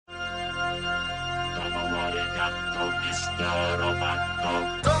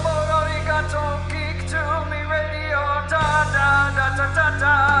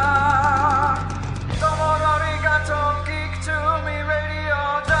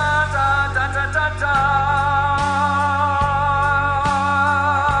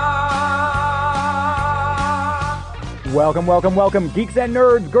Welcome, geeks and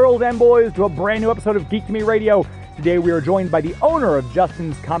nerds, girls and boys, to a brand new episode of Geek to Me Radio. Today we are joined by the owner of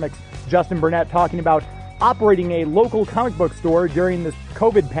Justin's Comics, Justin Burnette, talking about operating a local comic book store during this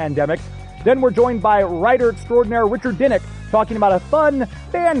COVID pandemic. Then we're joined by writer extraordinaire Richard Dinnick, talking about a fun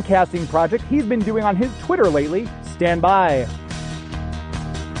fan casting project he's been doing on his Twitter lately. Stand by.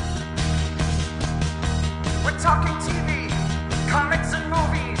 We're talking TV, comics and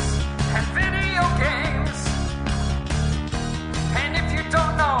movies, and video games. And if you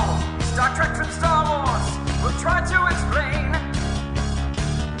don't know Star Trek from Star Wars, we'll try to explain.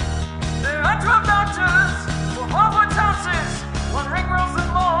 There are 12 doctors for Hogwarts houses, one ring rules them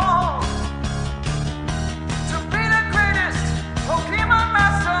all. To be the greatest Pokemon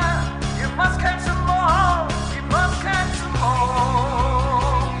master, you must catch them all. You must catch them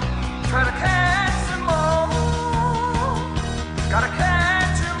all. Try to catch them all. Gotta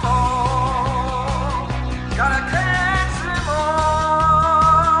catch them all. Gotta catch them all.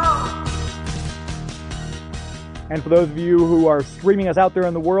 And for those of you who are streaming us out there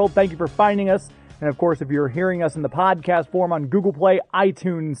in the world, thank you for finding us. And of course, if you're hearing us in the podcast form on Google Play,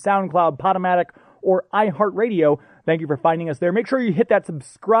 iTunes, SoundCloud, Podomatic, or iHeartRadio, thank you for finding us there. Make sure you hit that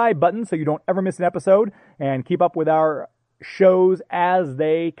subscribe button so you don't ever miss an episode, and keep up with our shows as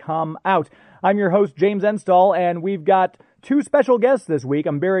they come out. I'm your host, James Enstall, and we've got two special guests this week.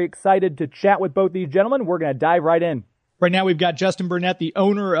 I'm very excited to chat with both these gentlemen. We're going to dive right in. Right now, we've got Justin Burnette, the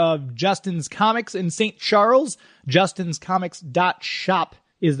owner of Justin's Comics in St. Charles. JustinsComics.shop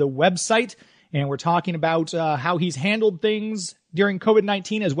is the website, and we're talking about how he's handled things during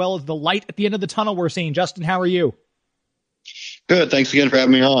COVID-19, as well as the light at the end of the tunnel we're seeing. Justin, how are you? Good. Thanks again for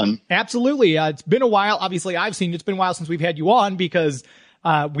having me on. Absolutely. It's been a while. Obviously, it's been a while since we've had you on because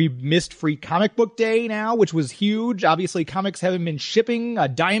we've missed Free Comic Book Day now, which was huge. Obviously, comics haven't been shipping.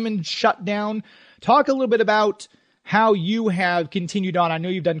 Diamond shut down. Talk a little bit about how you have continued on. I know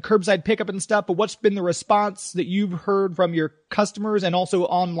you've done curbside pickup and stuff, but what's been the response that you've heard from your customers and also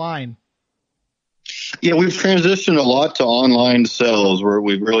online? Yeah, we've transitioned a lot to online sales where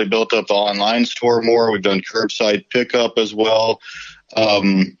we've really built up the online store more. We've done curbside pickup as well.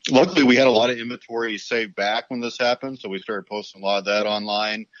 Luckily, we had a lot of inventory saved back when this happened, so we started posting a lot of that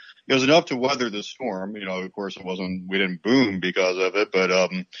online. It was enough to weather the storm. You know, of course, we didn't boom because of it, but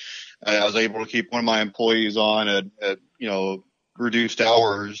I was able to keep one of my employees on at reduced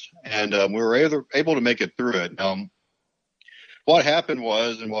hours, and we were able to make it through it. What happened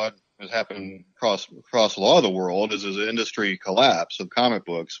was, and what has happened across a lot of the world, is an industry collapse of comic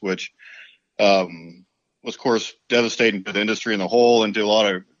books, which was, of course, devastating to the industry in the whole and to a lot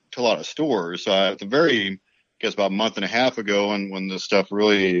of stores. At the very, about a month and a half ago, and when this stuff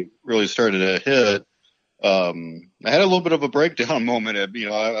really started to hit, I had a little bit of a breakdown moment. I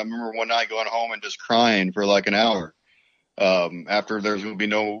remember one night going home and just crying for like an hour after there's going to be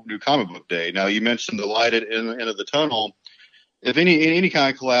no new comic book day. Now, you mentioned the light at the end of the tunnel. If any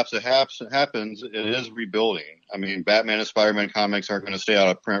kind of collapse that happens, it is rebuilding. I mean, Batman and Spider-Man comics aren't going to stay out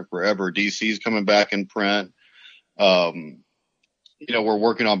of print forever. DC's coming back in print. We're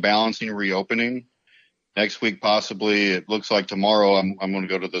working on balancing reopening. Next week, possibly, it looks like tomorrow, I'm going to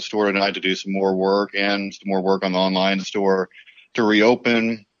go to the store tonight to do some more work and some more work on the online store to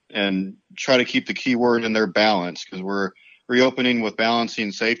reopen and try to keep the keyword in their balance, because we're reopening with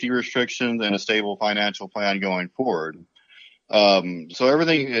balancing safety restrictions and a stable financial plan going forward. So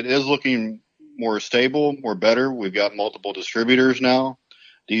everything, it is looking more stable, more better. We've got multiple distributors now.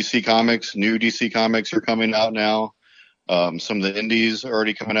 New DC Comics are coming out now. Some of the indies are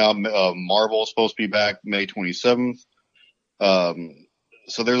already coming out. Marvel is supposed to be back May 27th.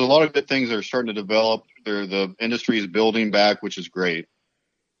 So there's a lot of good things that are starting to develop. The industry is building back, which is great.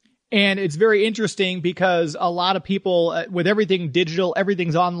 And it's very interesting because a lot of people, with everything digital,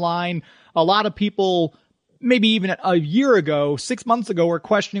 everything's online, a lot of people, maybe even a year ago, 6 months ago, were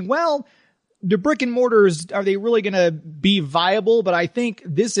questioning, well, the brick and mortars, are they really going to be viable? But I think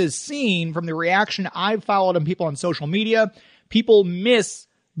this is seen from the reaction I've followed on people on social media. People miss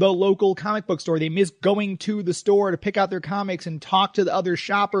the local comic book store. They miss going to the store to pick out their comics and talk to the other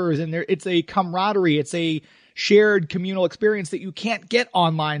shoppers. And it's a camaraderie. It's a shared communal experience that you can't get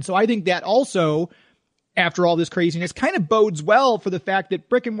online. So I think that also, after all this craziness, kind of bodes well for the fact that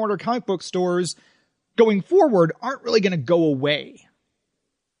brick and mortar comic book stores going forward aren't really going to go away.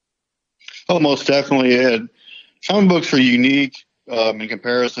 Oh, most definitely. Comic books are unique in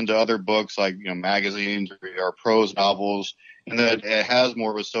comparison to other books like magazines or prose novels, in that it has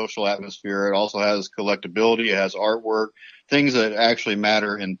more of a social atmosphere. It also has collectability. It has artwork, things that actually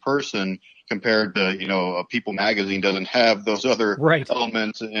matter in person, compared to a People magazine doesn't have those other Right.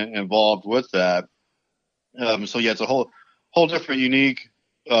 elements involved with that. So yeah, it's a whole different, unique,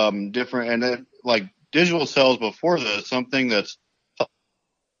 different, and then like digital sales before this, something that's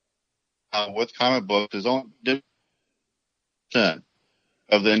with comic books is on 10%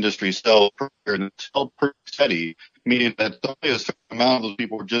 of the industry still pretty steady, meaning that only a certain amount of those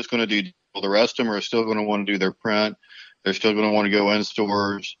people are just going to do digital. The rest of them are still going to want to do their print. They're still going to want to go in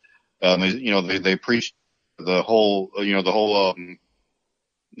stores. They preach the whole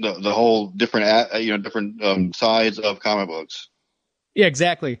different sides of comic books. Yeah,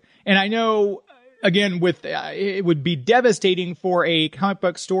 exactly. And I know, again, with it would be devastating for a comic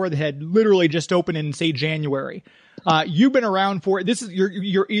book store that had literally just opened in, say, January. You've been around for this is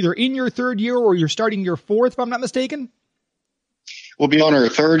you're either in your third year or you're starting your fourth, if I'm not mistaken. We'll be on our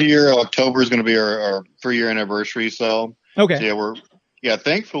third year. October is going to be our 3-year anniversary. So Okay. So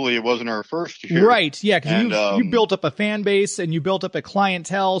thankfully it wasn't our first year. Right. Yeah. Because you built up a fan base and you built up a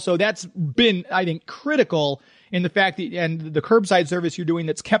clientele. So that's been, I think, critical in the fact that, and the curbside service you're doing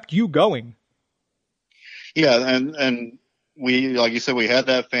that's kept you going. Yeah. And we, like you said, we had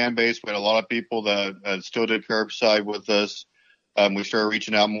that fan base. We had a lot of people that still did curbside with us. We started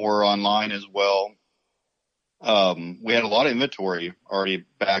reaching out more online as well. We had a lot of inventory already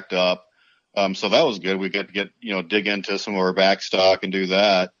backed up. So that was good. We get to dig into some of our back stock and do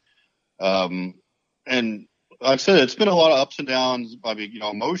that. And like I said, it's been a lot of ups and downs,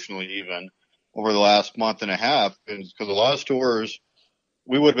 emotionally even over the last month and a half, because a lot of stores,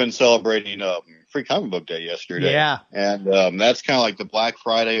 we would have been celebrating Free Comic Book Day yesterday. Yeah. And that's kind of like the Black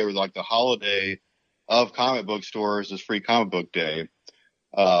Friday or like the holiday of comic book stores is Free Comic Book Day.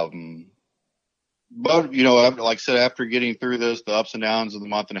 But, like I said, after getting through this, the ups and downs of the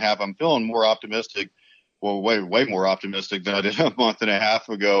month and a half, I'm feeling more optimistic. Well, way more optimistic than I did a month and a half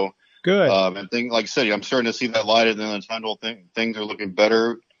ago. Good. And like I said, I'm starting to see that light at the end of the tunnel. Things are looking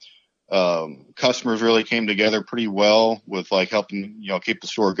better. Customers really came together pretty well with helping, keep the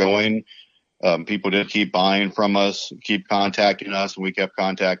store going. People did keep buying from us, keep contacting us, and we kept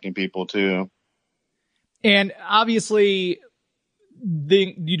contacting people too. And obviously,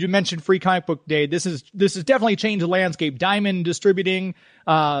 you mentioned Free Comic Book Day. This has definitely changed the landscape. Diamond Distributing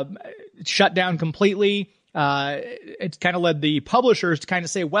shut down completely. It's kind of led the publishers to kind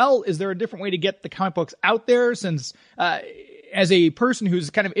of say, well, is there a different way to get the comic books out there? Since as a person who's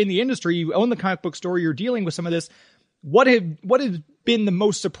kind of in the industry, you own the comic book store, you're dealing with some of this. What has been the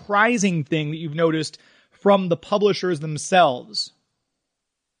most surprising thing that you've noticed from the publishers themselves?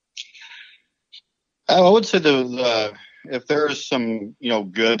 I would say if there is some,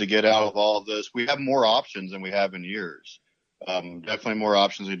 good to get out of all of this, we have more options than we have in years. Definitely more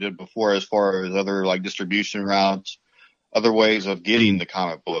options we did before as far as other distribution routes, other ways of getting the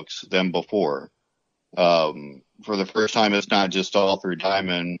comic books than before. For the first time, it's not just all through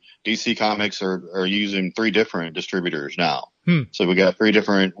Diamond. DC Comics are using 3 different distributors now. So we got 3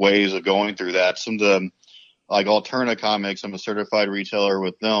 different ways of going through that. Some of the Alterna Comics, I'm a certified retailer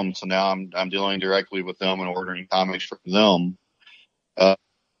with them, so now I'm dealing directly with them and ordering comics from them. A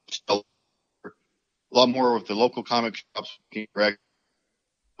lot more with the local comic shops, direct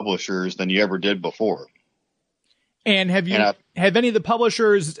publishers than you ever did before. And have any of the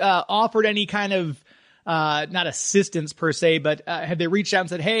publishers offered any kind of not assistance per se, but have they reached out and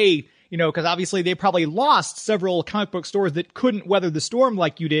said, hey, because obviously they probably lost several comic book stores that couldn't weather the storm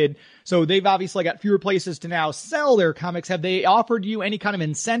like you did. So they've obviously got fewer places to now sell their comics. Have they offered you any kind of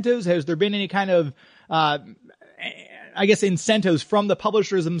incentives? Has there been any kind of, incentives from the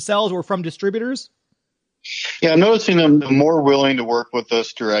publishers themselves or from distributors? Yeah, I'm noticing them more willing to work with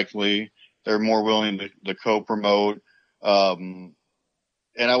us directly. They're more willing to co-promote. And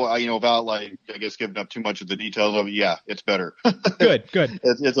without giving up too much of the details of it, yeah, it's better. Good.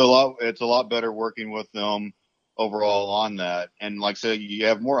 It's a lot better working with them overall on that. And like I said, you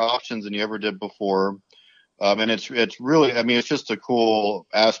have more options than you ever did before. And it's really, it's just a cool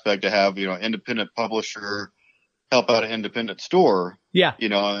aspect to have, independent publisher help out an independent store. Yeah.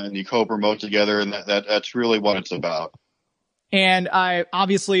 And you co-promote together, and that's really what it's about. And I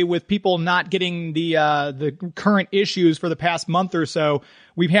obviously, with people not getting the current issues for the past month or so,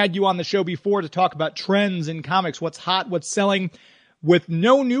 we've had you on the show before to talk about trends in comics, what's hot, what's selling. With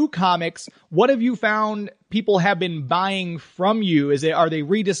no new comics, what have you found people have been buying from you? Are they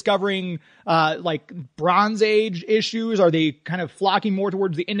rediscovering like Bronze Age issues? Are they kind of flocking more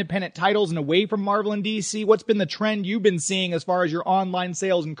towards the independent titles and away from Marvel and DC? What's been the trend you've been seeing as far as your online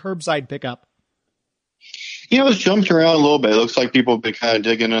sales and curbside pickup? It's jumped around a little bit. It looks like people have been kind of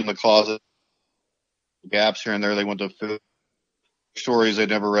digging in the closet, gaps here and there. They went to food stories they'd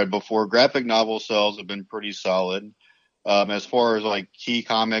never read before. Graphic novel sales have been pretty solid. As far as like key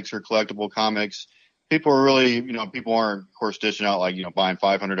comics or collectible comics, people are really, people aren't, of course, dishing out like, buying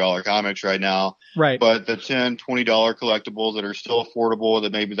 $500 comics right now. Right. But the $10, $20 collectibles that are still affordable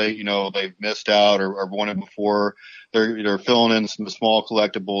that maybe they've missed out or wanted before, they're filling in some small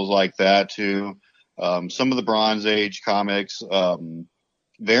collectibles like that too. Some of the Bronze Age comics,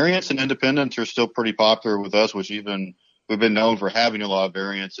 variants and independents are still pretty popular with us, we've been known for having a lot of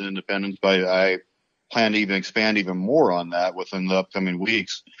variants and independents, but I plan to even expand even more on that within the upcoming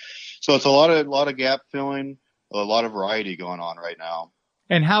weeks. So it's a lot of gap filling, a lot of variety going on right now.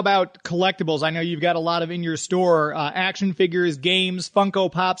 And how about collectibles? I know you've got a lot of in your store, action figures, games,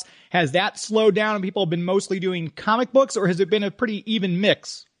 Funko Pops. Has that slowed down and people have been mostly doing comic books, or has it been a pretty even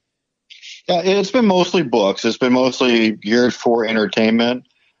mix? Yeah, it's been mostly books. It's been mostly geared for entertainment.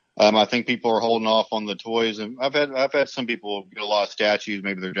 I think people are holding off on the toys, and I've had some people get a lot of statues.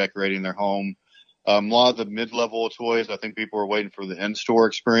 Maybe they're decorating their home. A lot of the mid-level toys, I think people are waiting for the in-store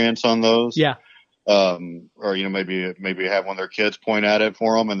experience on those. Yeah. Or maybe have one of their kids point at it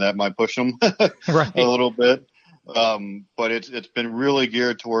for them, and that might push them right. a little bit. But it's been really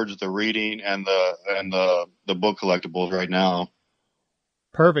geared towards the reading and the book collectibles right now.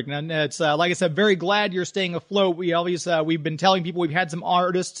 Perfect. And it's like I said, very glad you're staying afloat. We've been telling people, we've had some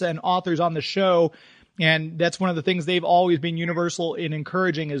artists and authors on the show, and that's one of the things they've always been universal in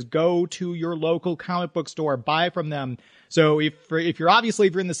encouraging is go to your local comic book store, buy from them. So if you're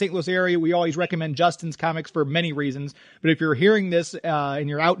in the St. Louis area, we always recommend Justin's Comics for many reasons. But if you're hearing this and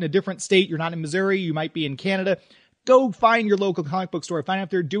you're out in a different state, you're not in Missouri, you might be in Canada, go find your local comic book store. Find out if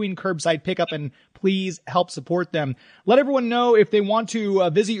they're doing curbside pickup, and please help support them. Let everyone know if they want to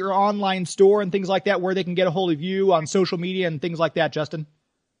visit your online store and things like that, where they can get a hold of you on social media and things like that, Justin.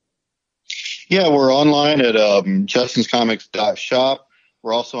 Yeah, we're online at justinscomics.shop.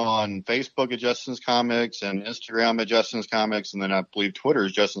 We're also on Facebook at Justin's Comics and Instagram at Justin's Comics, and then I believe Twitter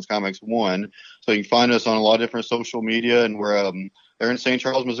is Justin's Comics 1. So you can find us on a lot of different social media, and we're they're in St.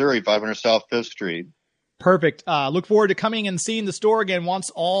 Charles, Missouri, 500 South 5th Street. Perfect. Look forward to coming and seeing the store again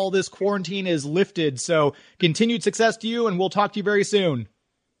once all this quarantine is lifted. So continued success to you, and we'll talk to you very soon.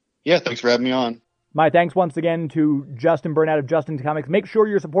 Yeah, thanks for having me on. My thanks once again to Justin Burnette of Justin's Comics. Make sure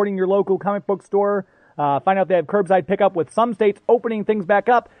you're supporting your local comic book store. Find out if they have curbside pickup with some states opening things back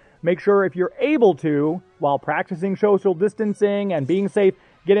up. Make sure if you're able to, while practicing social distancing and being safe,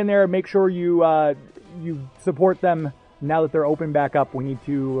 get in there and make sure you support them. Now that they're open back up, we need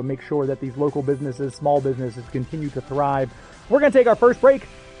to make sure that these local businesses, small businesses, continue to thrive. We're going to take our first break.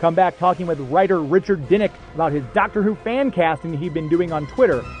 Come back talking with writer Richard Dinnick about his Doctor Who fan casting he'd been doing on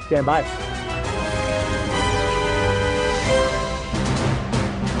Twitter. Stand by.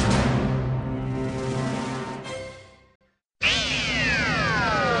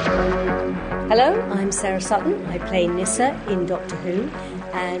 Hello, I'm Sarah Sutton. I play Nyssa in Doctor Who,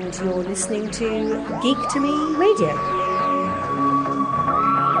 and you're listening to Geek to Me Radio.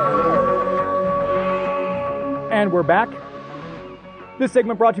 And we're back. This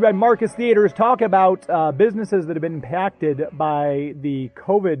segment brought to you by Marcus Theaters. Talk about businesses that have been impacted by the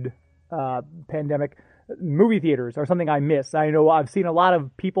COVID pandemic. Movie theaters are something I miss. I know I've seen a lot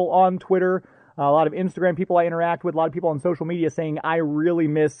of people on Twitter, a lot of Instagram people I interact with, a lot of people on social media saying, I really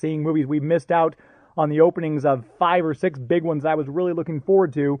miss seeing movies. We missed out on the openings of 5 or 6 big ones I was really looking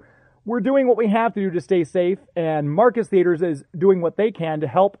forward to. We're doing what we have to do to stay safe, and Marcus Theaters is doing what they can to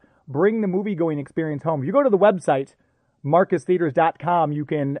help bring the movie-going experience home. If you go to the website, marcustheaters.com, you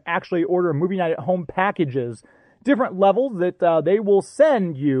can actually order movie night at home packages, different levels that they will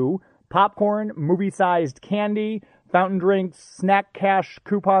send you popcorn, movie-sized candy, fountain drinks, snack cash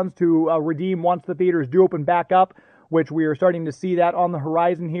coupons to redeem once the theaters do open back up, which we are starting to see that on the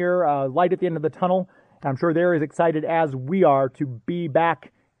horizon here, light at the end of the tunnel. I'm sure they're as excited as we are to be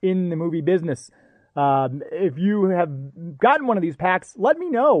back in the movie business. If you have gotten one of these packs, let me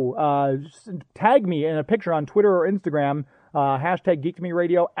know. Just tag me in a picture on Twitter or Instagram, hashtag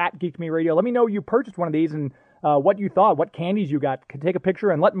GeekToMeRadio, at GeekToMeRadio. Let me know you purchased one of these and what you thought, what candies you got. Take a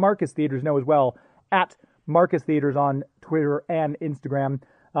picture and let Marcus Theaters know as well, at Marcus Theaters on Twitter and Instagram.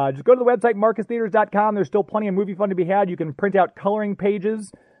 Just go to the website, marcustheaters.com. There's still plenty of movie fun to be had. You can print out coloring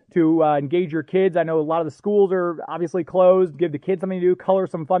pages to engage your kids. I know a lot of the schools are obviously closed. Give the kids something to do, color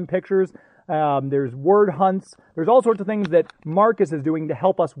some fun pictures. There's word hunts. There's all sorts of things that Marcus is doing to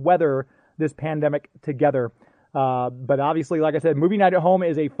help us weather this pandemic together. But obviously, like I said, movie night at home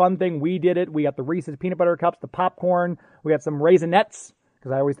is a fun thing. We did it. We got the Reese's peanut butter cups, the popcorn. We got some Raisinets,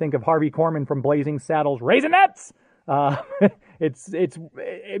 because I always think of Harvey Korman from Blazing Saddles. Raisinets!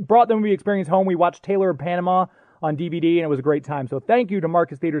 It brought the movie experience home. We watched Taylor of Panama on DVD, and it was a great time. So thank you to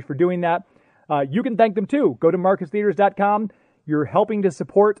Marcus Theaters for doing that. You can thank them too. Go to marcustheaters.com. You're helping to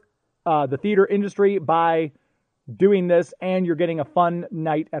support the theater industry by doing this, and you're getting a fun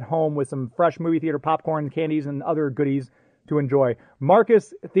night at home with some fresh movie theater popcorn, candies, and other goodies to enjoy.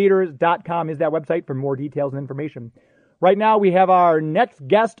 marcustheaters.com is that website for more details and information. Right now, we have our next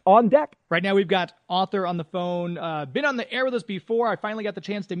guest on deck. Right now, we've got author on the phone. Been on the air with us before. I finally got the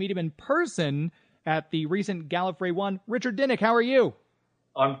chance to meet him in person at the recent Gallifrey 1. Richard Dinnick, how are you?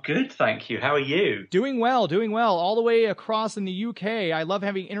 I'm good, thank you. How are you? Doing well. All the way across in the UK. I love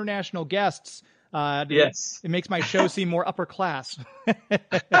having international guests. Yes. It makes my show seem more upper class.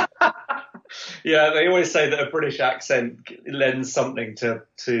 Yeah, they always say that a British accent lends something to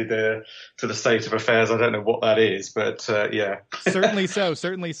the state of affairs. I don't know what that is, but yeah. Certainly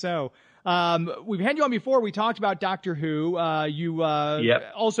so. We've had you on before. We talked about Doctor Who. You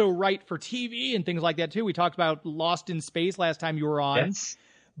also write for TV and things like that too. We talked about Lost in Space last time you were on. Yes.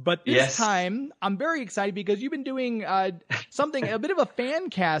 But this time, I'm very excited because you've been doing something, a bit of a fan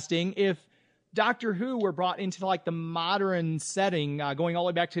casting. If Doctor Who were brought into like the modern setting, going all the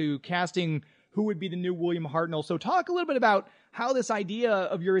way back to casting who would be the new William Hartnell. So talk a little bit about how this idea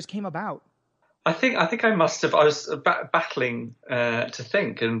of yours came about. I think I must have. I was battling to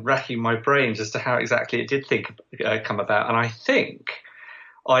think and racking my brains as to how exactly it did come about. And I think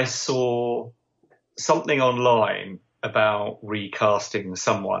I saw something online about recasting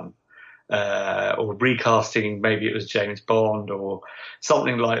someone. Or recasting, maybe it was James Bond or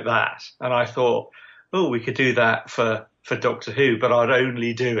something like that. And I thought, oh, we could do that for Doctor Who, but I'd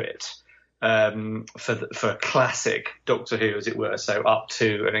only do it for classic Doctor Who, as it were, so up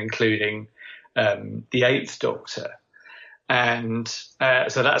to and including the Eighth Doctor. And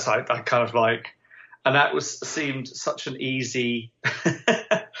so that's I kind of like, and that seemed such an easy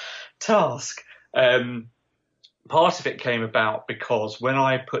task. Part of it came about because when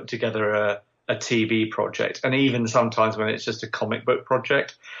I put together a TV project, and even sometimes when it's just a comic book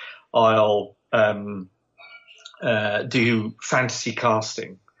project, I'll do fantasy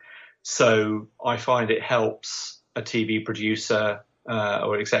casting. So I find it helps a TV producer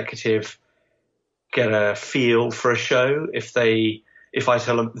or executive get a feel for a show if I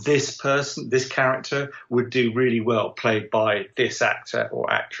tell them this character would do really well played by this actor or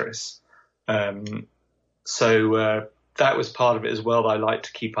actress. So that was part of it as well. I like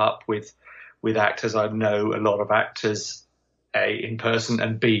to keep up with actors. I know a lot of actors, A, in person,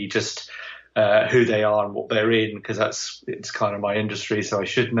 and B, just who they are and what they're in, because it's kind of my industry, so I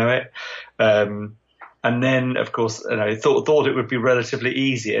should know it. And then, of course, thought it would be relatively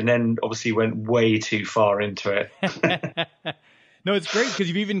easy, and then obviously went way too far into it. No, it's great because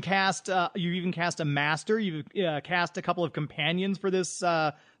you've even cast a master. You've cast a couple of companions for this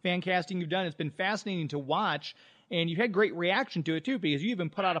fan casting you've done. It's been fascinating to watch, and you've had great reaction to it too, because you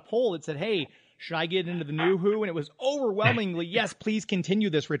even put out a poll that said, "Hey, should I get into the new Who?" And it was overwhelmingly yes. Please continue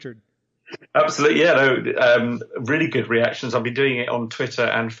this, Richard. Absolutely, yeah. No, really good reactions. I've been doing it on Twitter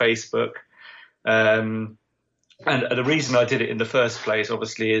and Facebook, and the reason I did it in the first place,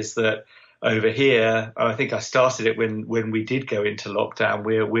 obviously, is that over here, I think I started it when we did go into lockdown.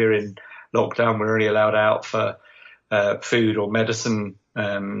 We're in lockdown. We're only allowed out for food or medicine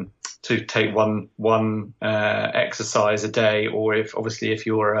to take one exercise a day, or if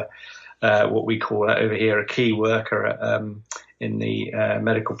you're what we call over here a key worker in the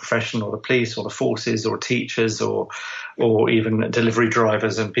medical profession, or the police, or the forces, or teachers, or even delivery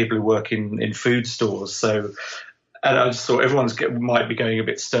drivers and people who work in food stores. So. And I just thought everyone's might be going a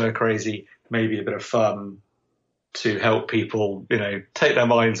bit stir crazy, maybe a bit of fun to help people, take their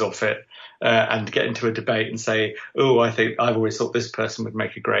minds off it and get into a debate and say, oh, I think I've always thought this person would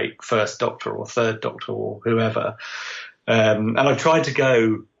make a great first Doctor or third Doctor or whoever. And I've tried to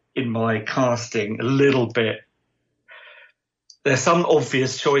go in my casting a little bit. There's some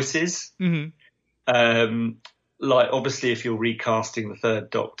obvious choices. Mm-hmm. Like obviously if you're recasting the third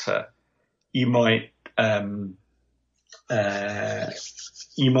Doctor, you might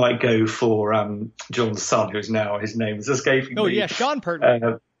go for John's son, who's now his name is escaping me. Oh yeah, Sean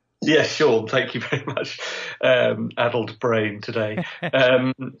Pertwee. Yeah, Sean. Thank you very much. Addled brain today.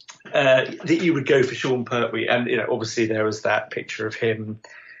 That you would go for Sean Pertwee, and obviously there was that picture of him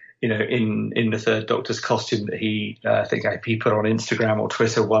in the Third Doctor's costume that he put on Instagram or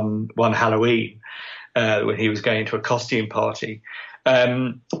Twitter one Halloween when he was going to a costume party.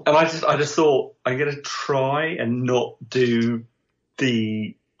 And I just thought, I'm going to try and not do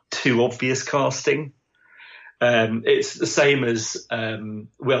the too obvious casting. It's the same as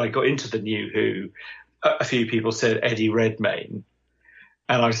when I got into the New Who, a few people said Eddie Redmayne.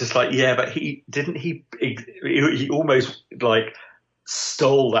 And I was just like, yeah, but he almost like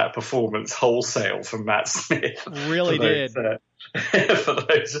stole that performance wholesale from Matt Smith. Really did. For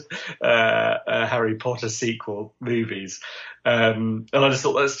those Harry Potter sequel movies. And I just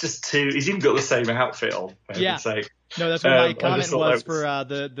thought that's just too... He's even got the same outfit on, for heaven's sake. No, that's what my comment was for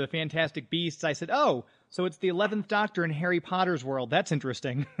the Fantastic Beasts. I said, oh, so it's the 11th Doctor in Harry Potter's world. That's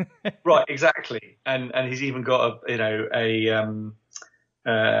interesting. Right, exactly. And he's even got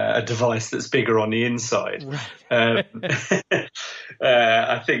a device that's bigger on the inside. Right.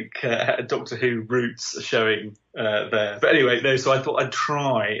 I think Doctor Who roots are showing there. But anyway, no, so I thought I'd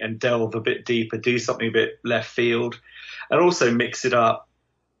try and delve a bit deeper, do something a bit left field, and also mix it up,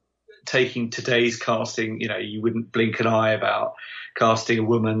 taking today's casting. You wouldn't blink an eye about casting a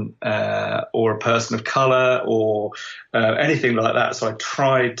woman or a person of colour or anything like that. So I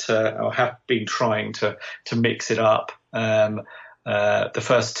have been trying to mix it up. The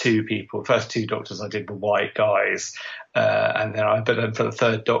first two Doctors I did were white guys, and then for the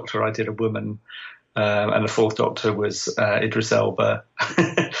Third Doctor I did a woman, and the Fourth Doctor was Idris Elba.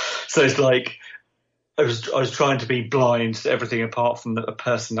 So it's like I was trying to be blind to everything apart from a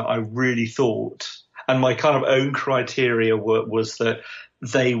person that I really thought, and my kind of own criteria was that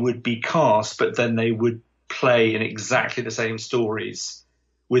they would be cast, but then they would play in exactly the same stories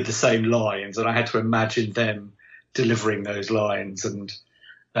with the same lines, and I had to imagine them delivering those lines and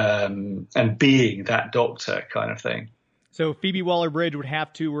being that Doctor kind of thing. So Phoebe Waller-Bridge would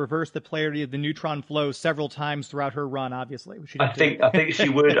have to reverse the polarity of the neutron flow several times throughout her run. Obviously, I think she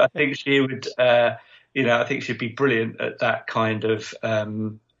would. I think she would. I think she'd be brilliant at that kind of,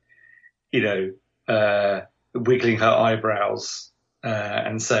 wiggling her eyebrows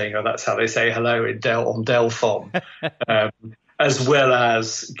and saying, "Oh, that's how they say hello on Delphon." As well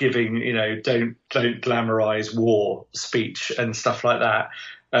as giving, don't glamorize war speech and stuff like that.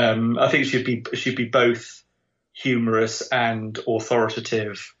 I think she'd be both humorous and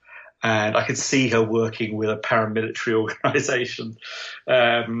authoritative, and I could see her working with a paramilitary organization.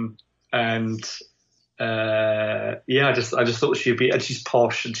 I just thought she'd be, and she's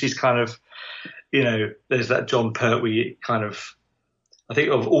posh, and she's kind of, there's that John Pertwee kind of. I think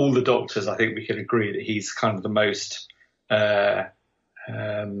of all the Doctors, I think we can agree that he's kind of the most.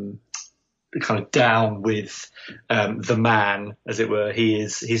 Kind of down with the man, as it were.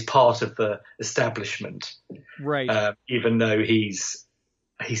 He's part of the establishment, right? Even though he's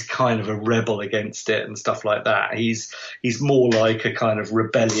kind of a rebel against it and stuff like that. He's more like a kind of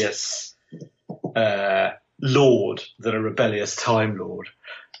rebellious lord than a rebellious Time Lord.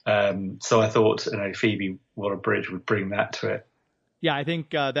 So I thought Phoebe Waller-Bridge would bring that to it. Yeah, I think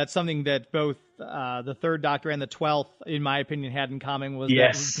that's something that both the Third Doctor and the 12th, in my opinion, had in common, was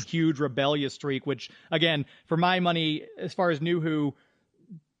that huge rebellious streak, which, again, for my money, as far as New Who,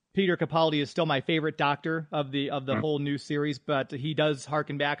 Peter Capaldi is still my favorite Doctor of the whole new series, but he does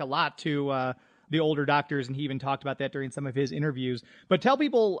harken back a lot to the older Doctors, and he even talked about that during some of his interviews. But tell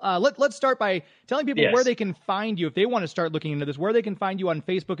people, let's start by telling people where they can find you if they want to start looking into this, where they can find you on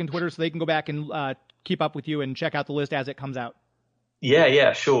Facebook and Twitter so they can go back and keep up with you and check out the list as it comes out.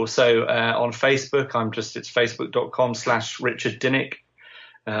 Yeah, sure. So on Facebook, it's facebook.com/Richard Dinnick,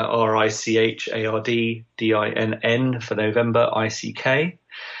 RICHARDDINN for November, ICK.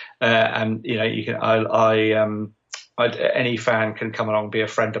 And you can, any fan can come along, be a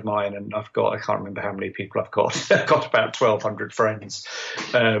friend of mine, and I can't remember how many people I've got. I've got about 1,200 friends,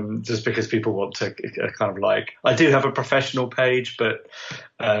 just because people want to kind of like. I do have a professional page, but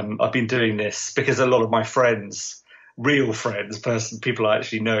I've been doing this because a lot of my friends. Real friends, people I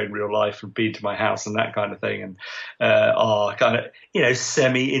actually know in real life have been to my house and that kind of thing, and are kind of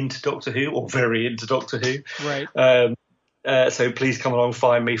semi into Doctor Who or very into Doctor Who. Right. So please come along,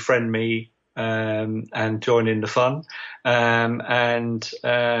 find me, friend me, and join in the fun. And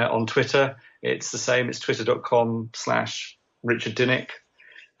on Twitter, it's the same. It's twitter.com/Richard Dinnick.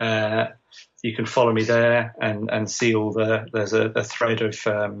 You can follow me there and see all there's a thread of.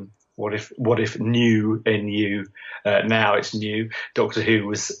 What if new in you? Now it's new. Doctor Who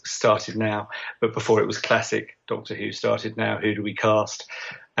was started now, but before it was classic Doctor Who started now. Who do we cast?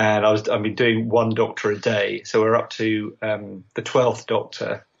 And I've been doing one Doctor a day, so we're up to the 12th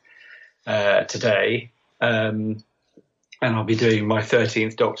Doctor today. and I'll be doing my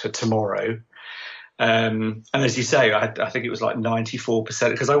 13th Doctor tomorrow. And as you say, I think it was like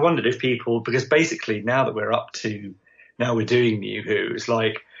 94%, because I wondered if people, because basically now we're doing New Who, it's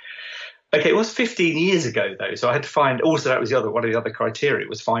like, okay, it was 15 years ago though, so I had to find, also that was one of the other criteria,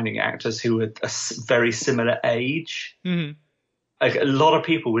 was finding actors who were a very similar age. Mm-hmm. Like, a lot of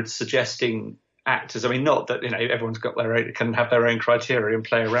people were suggesting actors, I mean, not that, everyone's got their own, can have their own criteria and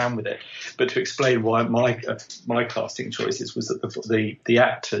play around with it, but to explain why my casting choices was that the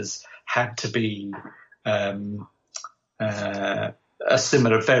actors had to be a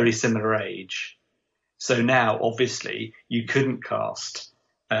very similar age. So now, obviously, you couldn't cast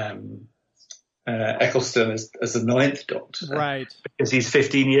Eccleston as the ninth Doctor, right? Because he's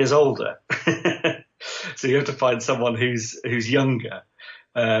 15 years older. So you have to find someone who's younger,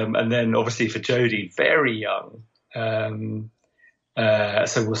 and then obviously for Jodie, very young. So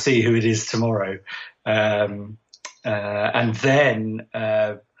we'll see who it is tomorrow, and then.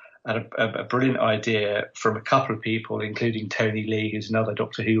 A brilliant idea from a couple of people, including Tony Lee, who's another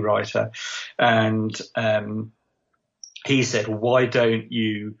Doctor Who writer. And he said, why don't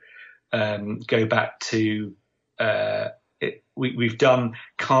you go back to we've done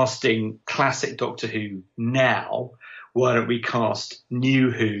casting classic Doctor Who now. Why don't we cast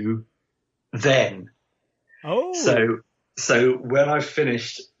New Who then? Oh. So when I've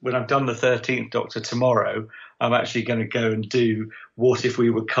done the 13th Doctor tomorrow, I'm actually going to go and do what if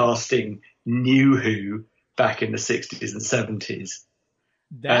we were casting New Who back in the 60s and 70s.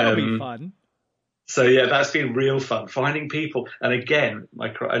 That'll be fun. So yeah, that's been real fun. Finding people, and again,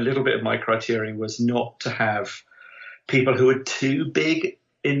 a little bit of my criterion was not to have people who are too big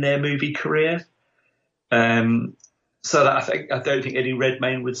in their movie career. So that I don't think Eddie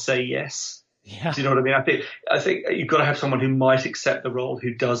Redmayne would say yes. Yeah. Do you know what I mean? I think you've got to have someone who might accept the role,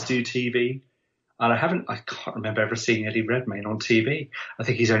 who does do TV. And I can't remember ever seeing Eddie Redmayne on TV. I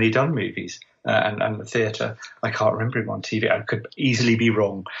think he's only done movies and the theatre. I can't remember him on TV. I could easily be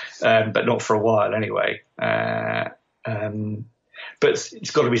wrong, but not for a while anyway. But it's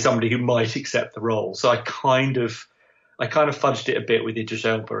got to be somebody who might accept the role. So I kind of fudged it a bit with Idris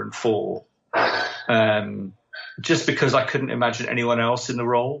Elba and Four, just because I couldn't imagine anyone else in the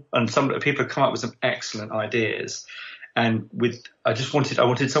role. And some people have come up with some excellent ideas. And I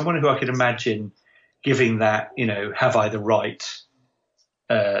wanted someone who I could imagine giving that, have I the right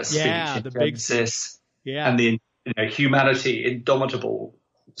speech, the big emphasis, yeah, and the humanity, indomitable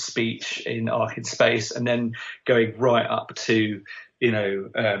speech in Ark in Space, and then going right up to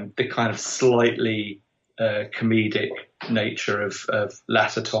the kind of slightly comedic nature of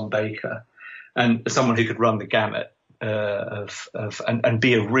latter Tom Baker, and someone who could run the gamut and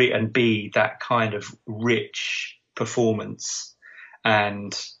be that kind of rich performance.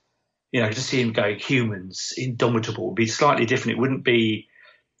 And just see him going, humans, indomitable, would be slightly different. It wouldn't be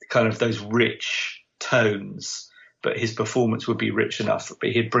kind of those rich tones, but his performance would be rich enough, but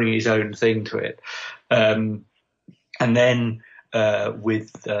he'd bring his own thing to it. And then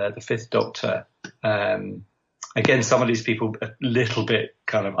with the Fifth Doctor, again, some of these people a little bit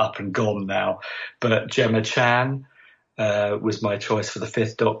kind of up and gone now, but Gemma Chan was my choice for the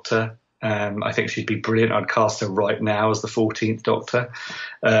Fifth Doctor. I think she'd be brilliant. I'd cast her right now as the 14th Doctor.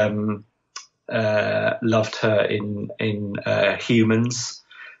 Loved her in Humans,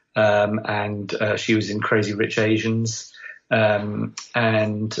 and she was in Crazy Rich Asians. And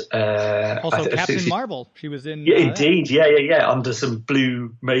also Captain Marvel. She was in. Yeah, indeed. Yeah. Under some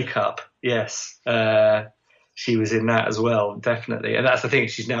blue makeup. Yes. She was in that as well, definitely. And that's the thing.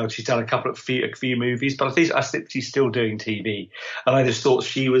 She's done a few movies, but I think she's still doing TV. And I just thought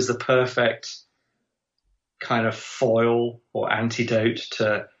she was the perfect kind of foil or antidote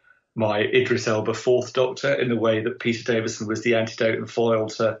to my Idris Elba Fourth Doctor, in the way that Peter Davison was the antidote and foil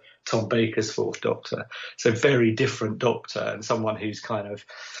to Tom Baker's Fourth Doctor. So very different Doctor, and someone who's kind of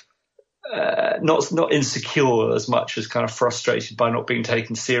not insecure as much as kind of frustrated by not being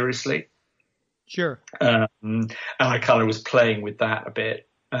taken seriously. Sure. And I kind of was playing with that a bit.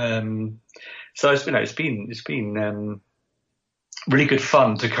 So it's been really good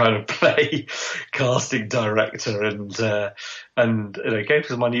fun to kind of play casting director and go for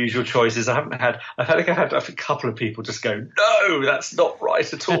some unusual choices. I've had a couple of people just go, no, that's not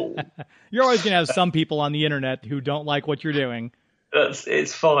right at all. You're always going to have some people on the internet who don't like what you're doing.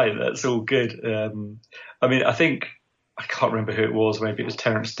 It's fine. That's all good. I mean, I can't remember who it was. Maybe it was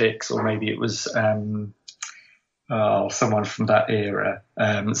Terence Dix, or maybe it was someone from that era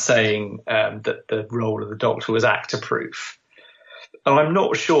saying that the role of the Doctor was actor proof. And I'm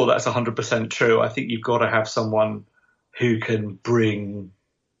not sure that's 100% true. I think you've got to have someone who can bring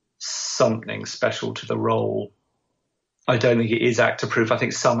something special to the role I don't think it is actor proof. I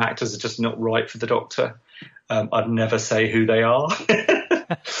think some actors are just not right for the Doctor. I'd never say who they are.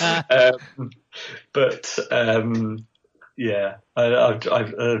 But yeah,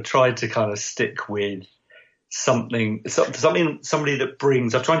 I've tried to kind of stick with somebody that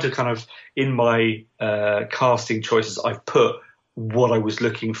brings. I've tried to kind of, in my casting choices, I've put what I was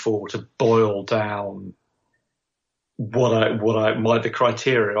looking for to boil down the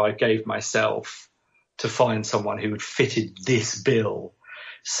criteria I gave myself to find someone who had fitted this bill.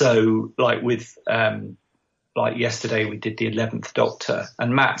 So like with like yesterday we did the 11th Doctor,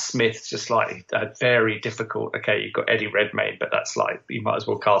 and Matt Smith's just like very difficult. Okay, you've got Eddie Redmayne, but that's like, you might as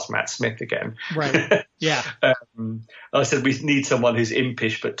well cast Matt Smith again. Right. Yeah. I said we need someone who's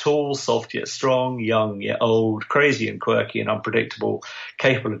impish but tall, soft yet strong, young yet old, crazy and quirky and unpredictable,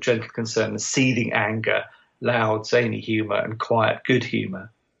 capable of gentle concern and seething anger, loud, zany humour and quiet, good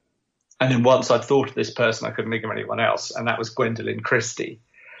humour. And then once I'd thought of this person, I couldn't think of anyone else, and that was Gwendolyn Christie.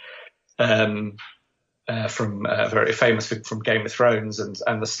 Very famous from Game of Thrones and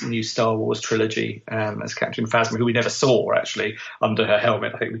the new Star Wars trilogy as Captain Phasma, who we never saw actually under her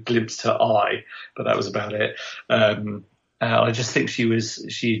helmet. I think we glimpsed her eye, but that was about it. I just think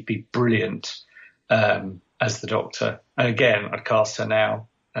she'd be brilliant as the Doctor. And again, I'd cast her now.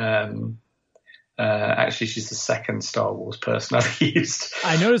 Actually, she's the second Star Wars person I've used.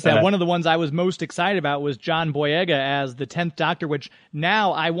 I noticed that one of the ones I was most excited about was John Boyega as the 10th Doctor, which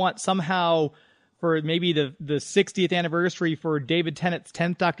now I want somehow for maybe the 60th anniversary for David Tennant's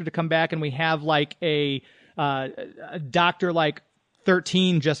 10th Doctor to come back, and we have like a doctor like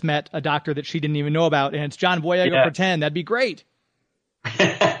 13 just met a doctor that she didn't even know about, and it's John Boyega for 10. That'd be great.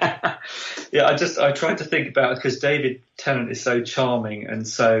 Yeah, I tried to think about it because David Tennant is so charming, and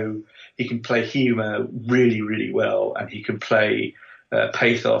so he can play humour really, really well, and he can play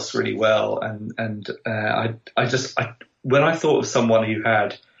pathos really well. And when I thought of someone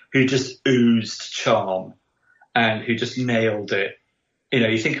who just oozed charm and who just nailed it,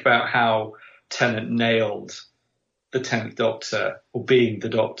 you think about how Tennant nailed the 10th Doctor, or being the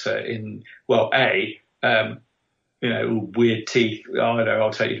Doctor in, weird teeth. Oh, I know,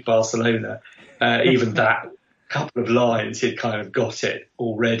 I'll take you to Barcelona. Even that couple of lines, he'd kind of got it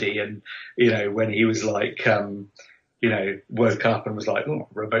already. And, when he was like, woke up and was like, oh,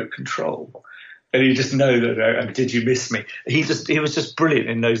 remote control. And you just know that, did you miss me? He was just brilliant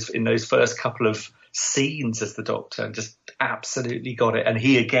in those first couple of scenes as the Doctor, and just absolutely got it. And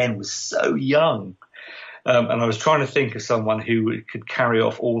he, again, was so young. And I was trying to think of someone who could carry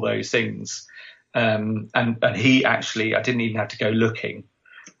off all those things. And he actually, I didn't even have to go looking.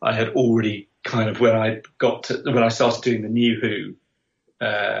 I had already kind of, when I started doing the New Who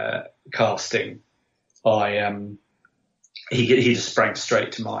casting, he just sprang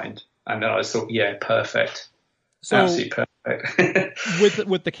straight to mind. And then I thought, yeah, perfect. So, absolutely perfect.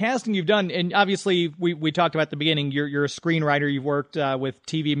 with the casting you've done, and obviously we talked about at the beginning, you're a screenwriter, you've worked with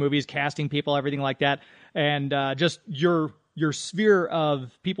TV, movies, casting people, everything like that. And just your sphere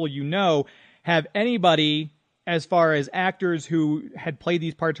of people have anybody, as far as actors who had played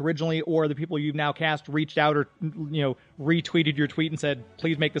these parts originally, or the people you've now cast, reached out or retweeted your tweet and said,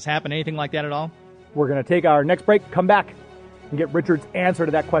 please make this happen? Anything like that at all? We're going to take our next break, come back, and get Richard's answer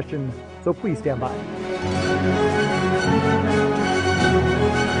to that question. So please stand by.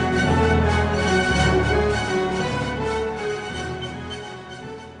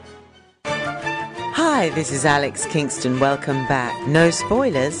 Hi, this is Alex Kingston. Welcome back. No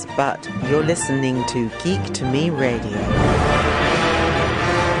spoilers, but you're listening to Geek to Me Radio.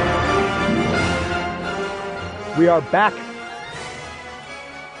 We are back.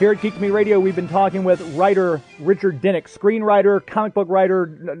 Here at Geek to Me Radio, we've been talking with writer Richard Dinnick, screenwriter, comic book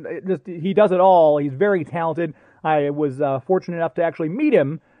writer. He does it all. He's very talented. I was fortunate enough to actually meet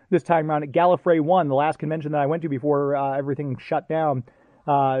him this time around at Gallifrey 1, the last convention that I went to before everything shut down.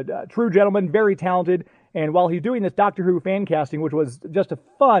 True gentleman, very talented. And while he's doing this Doctor Who fan casting, which was just a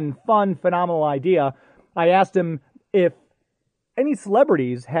fun, phenomenal idea, I asked him if any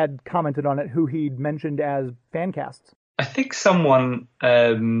celebrities had commented on it who he'd mentioned as fan casts. I think someone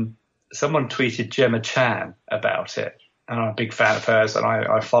tweeted Gemma Chan about it, and I'm a big fan of hers, and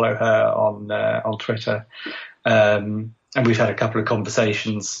I follow her on Twitter, and we've had a couple of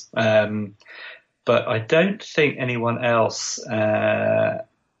conversations, but I don't think anyone else.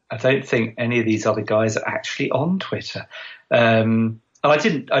 I don't think any of these other guys are actually on Twitter. And I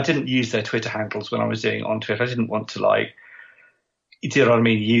didn't use their Twitter handles when I was doing it on Twitter. I didn't want to, like, you know what I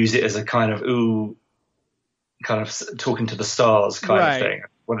mean, use it as a kind of kind of talking to the stars kind of thing.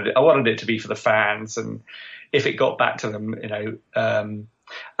 I wanted it to be for the fans, and if it got back to them, I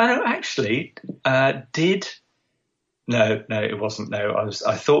don't actually did No, it wasn't. No,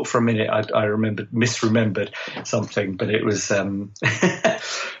 I thought for a minute I misremembered something, but it was.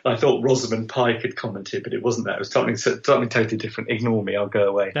 I thought Rosamund Pike had commented, but it wasn't that. It was something totally different. Ignore me. I'll go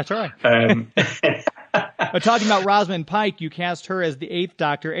away. That's all right. But talking about Rosamund Pike, you cast her as the Eighth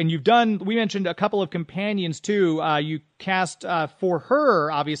Doctor, and we mentioned a couple of companions too. You cast for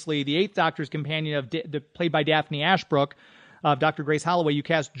her, obviously, the Eighth Doctor's companion played by Daphne Ashbrook, Dr. Grace Holloway. You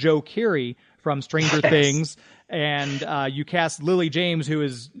cast Joe Keery from Stranger Things, and you cast Lily James, who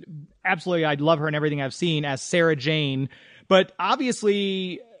is absolutely, I love her in everything I've seen, as Sarah Jane. But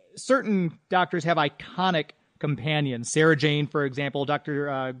obviously, certain doctors have iconic companions. Sarah Jane, for example,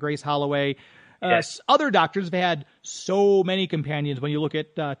 Dr. Grace Holloway. Yes. Other doctors have had so many companions when you look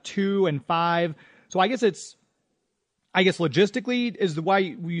at 2 and 5. So I guess logistically is why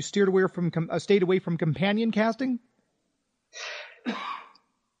you stayed away from companion casting.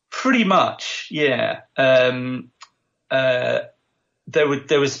 Pretty much, yeah. There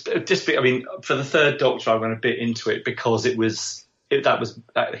was just, I mean, for the Third Doctor, I went a bit into it because Pertwee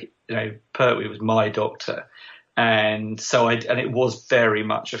was my Doctor, and so it was very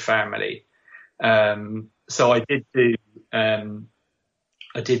much a family. So I did do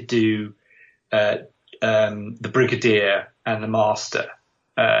the Brigadier and the Master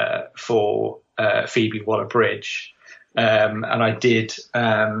for Phoebe Waller-Bridge, and I did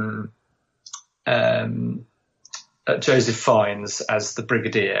Joseph Fiennes as the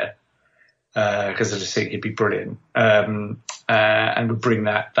Brigadier because I just think he'd be brilliant, and would bring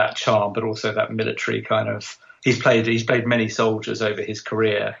that charm, but also that military kind of. He's played many soldiers over his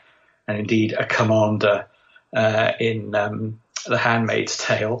career. And indeed, a commander in The Handmaid's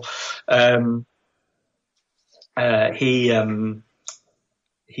Tale.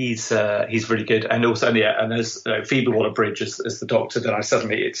 He's really good, and also and as Phoebe Waller-Bridge as the Doctor, then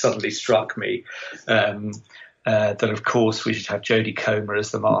it suddenly struck me that of course we should have Jodie Comer as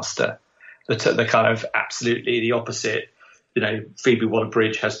the Master. The kind of absolutely the opposite. Phoebe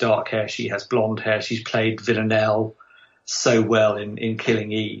Waller-Bridge has dark hair, she has blonde hair. She's played Villanelle so well in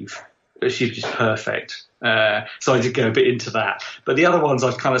Killing Eve. She's just perfect. So I did go a bit into that. But the other ones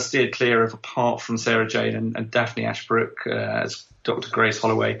I've kind of steered clear of, apart from Sarah Jane and Daphne Ashbrook as Dr. Grace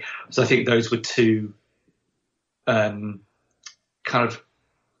Holloway. So I think those were two kind of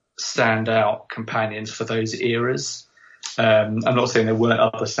standout companions for those eras. I'm not saying there weren't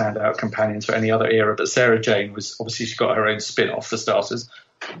other standout companions for any other era, but Sarah Jane was, obviously she got her own spin-off for starters.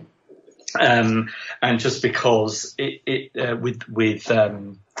 And just because with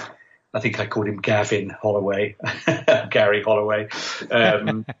I think I called him Gavin Holloway, Gary Holloway.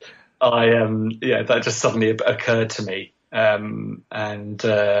 That just suddenly occurred to me. I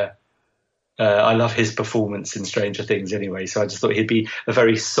love his performance in Stranger Things anyway. So I just thought he'd be a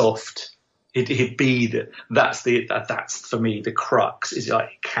very soft. He'd be that's for me the crux. Is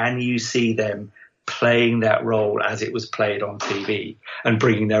like, can you see them playing that role as it was played on TV and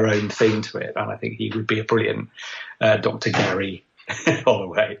bringing their own thing to it? And I think he would be a brilliant Dr. Gary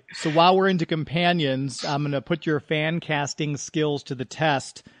Holloway. So while we're into companions, I'm going to put your fan casting skills to the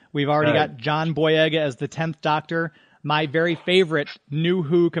test. We've already got John Boyega as the 10th Doctor. My very favorite New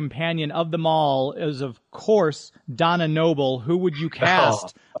Who companion of them all is, of course, Donna Noble. Who would you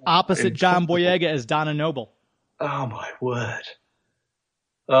cast opposite John Boyega as Donna Noble? Oh, my word.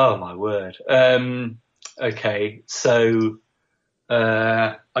 Okay, so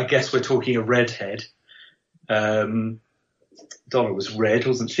I guess we're talking a redhead. Donna was red,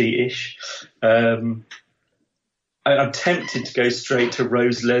 wasn't she, ish? I'm tempted to go straight to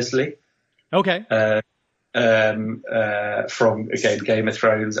Rose Leslie. Okay. From, again, Game of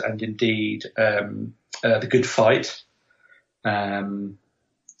Thrones and indeed The Good Fight. John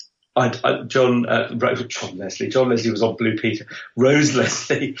Leslie was on Blue Peter. Rose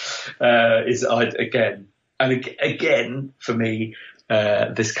Leslie is again for me.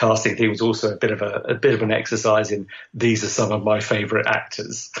 This casting thing was also a bit of an exercise in these are some of my favourite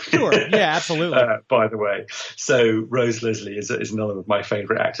actors. Sure, yeah, absolutely. By the way, so Rose Leslie is another of my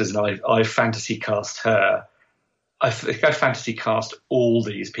favourite actors, and I fantasy cast her. I think I fantasy cast all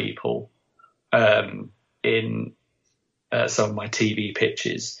these people in some of my TV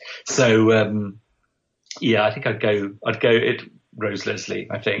pitches. So I think I'd go Rose Leslie.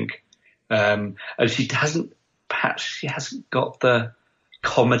 I think, and she hasn't got the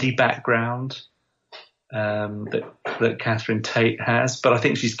comedy background that Catherine Tate has, but I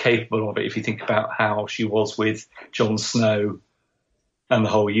think she's capable of it if you think about how she was with Jon Snow and the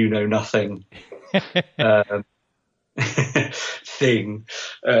whole you know nothing thing.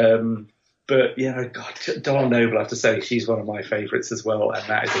 But But, God, Donna Noble, I have to say, she's one of my favourites as well, and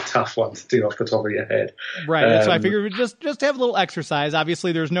that is a tough one to do off the top of your head. Right, that's why I figured we'd just have a little exercise.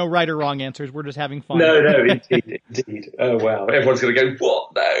 Obviously, there's no right or wrong answers. We're just having fun. No, indeed. Oh, wow. Everyone's going to go,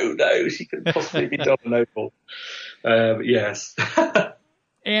 what? No, she couldn't possibly be Donna Noble. Yes.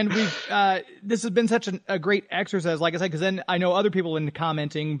 And this has been such a great exercise, like I said, because then I know other people in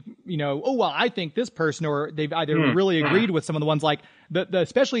commenting, oh, well, I think this person, or they've either really agreed with some of the ones, like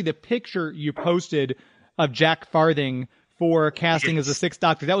especially the picture you posted of Jack Farthing for casting as the Sixth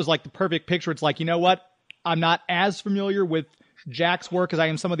Doctor. That was like the perfect picture. It's like, you know what? I'm not as familiar with Jack's work as I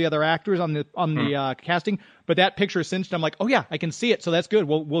am some of the other actors on the casting, but that picture cinched. I'm like, oh yeah, I can see it. So that's good.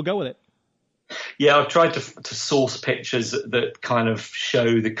 We'll go with it. Yeah, I've tried to source pictures that kind of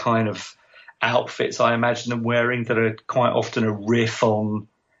show the kind of outfits I imagine them wearing, that are quite often a riff on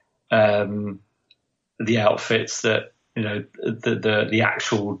the outfits that the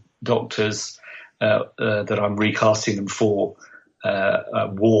actual Doctors that I'm recasting them for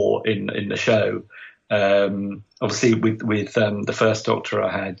wore in the show. Obviously, with the first Doctor,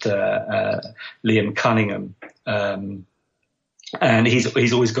 I had Liam Cunningham, and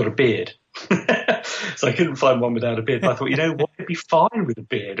he's always got a beard. So I couldn't find one without a beard. But I thought, what would be fine with a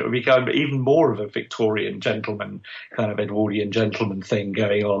beard? It would be kind of even more of a Victorian gentleman, kind of Edwardian gentleman thing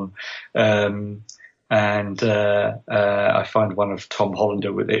going on. I find one of Tom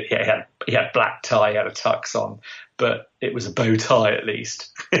Hollander with it. He had black tie, he had a tux on, but it was a bow tie at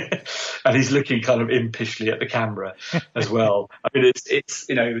least. And he's looking kind of impishly at the camera as well. I mean, it's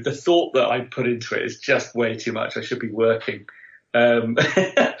the thought that I put into it is just way too much. I should be working. But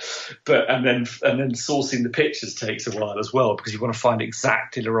then sourcing the pictures takes a while as well, because you want to find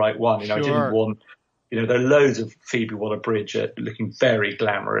exactly the right one. Sure. I didn't want, there are loads of Phoebe Waller-Bridge looking very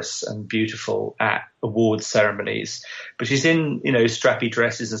glamorous and beautiful at awards ceremonies, but she's in, strappy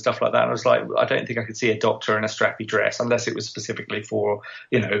dresses and stuff like that. And I was like, I don't think I could see a Doctor in a strappy dress unless it was specifically for,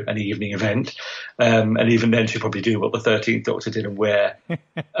 an evening event. And even then she'd probably do what the 13th Doctor did and wear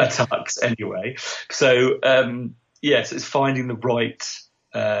a tux anyway. So, yes, it's finding the right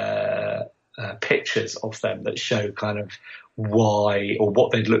pictures of them that show kind of why or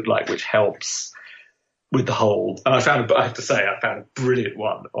what they'd look like, which helps with the whole. And I found a brilliant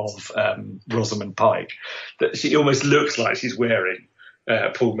one of Rosamund Pike, that she almost looks like she's wearing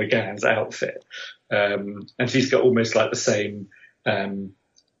Paul McGann's outfit, and she's got almost like the same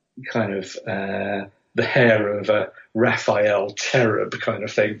kind of the hair of a Raphael cherub kind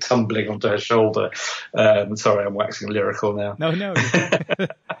of thing tumbling onto her shoulder. Sorry, I'm waxing lyrical now. No.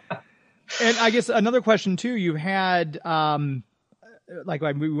 And I guess another question too, you've had, like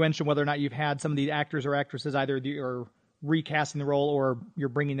we mentioned, whether or not you've had some of the actors or actresses either or recasting the role, or you're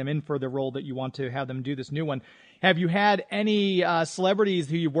bringing them in for the role that you want to have them do this new one. Have you had any celebrities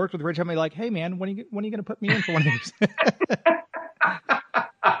who you've worked with, Rich, be like, hey man, when are you going to put me in for one of these?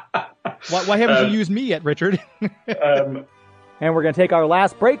 Why haven't you used me yet, Richard? And we're going to take our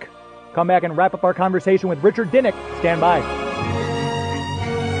last break, come back and wrap up our conversation with Richard Dinnick. Stand by.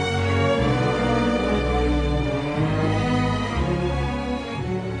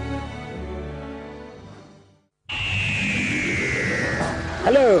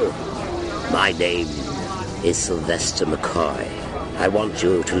 Hello, my name is Sylvester McCoy. I want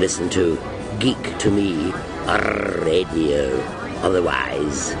you to listen to Geek to Me Radio.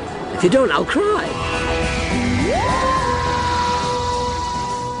 Otherwise, if you don't, I'll cry.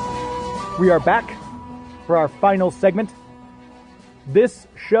 We are back for our final segment. This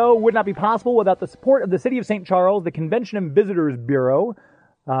show would not be possible without the support of the City of St. Charles, the Convention and Visitors Bureau.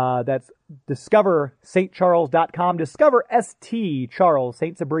 That's discoverstcharles.com. Discover ST Charles,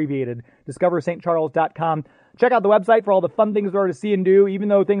 Saints abbreviated. Discoverstcharles.com. Check out the website for all the fun things there are to see and do. Even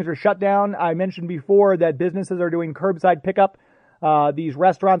though things are shut down, I mentioned before that businesses are doing curbside pickup. These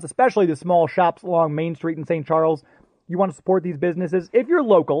restaurants, especially the small shops along Main Street in St. Charles, you want to support these businesses. If you're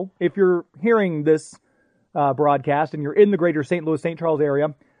local, if you're hearing this broadcast and you're in the greater St. Louis, St. Charles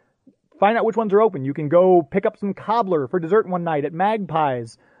area, find out which ones are open. You can go pick up some cobbler for dessert one night at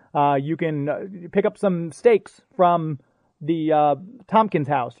Magpies. You can pick up some steaks from the Tompkins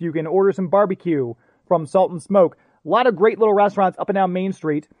house. You can order some barbecue from Salt and Smoke. A lot of great little restaurants up and down Main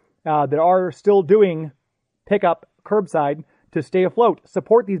Street that are still doing pickup curbside to stay afloat.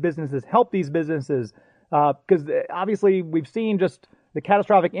 Support these businesses. Help these businesses. Because obviously we've seen just the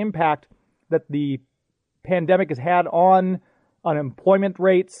catastrophic impact that the pandemic has had on unemployment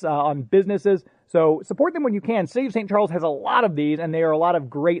rates, on businesses. So support them when you can. City of St. Charles has a lot of these, and they are a lot of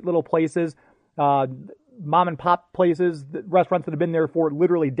great little places, mom and pop places, restaurants that have been there for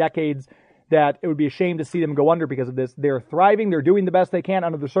literally decades that it would be a shame to see them go under because of this. They're thriving. They're doing the best they can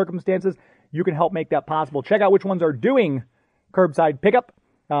under the circumstances. You can help make that possible. Check out which ones are doing curbside pickup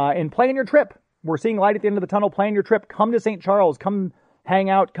and plan your trip. We're seeing light at the end of the tunnel. Plan your trip. Come to St. Charles. Come hang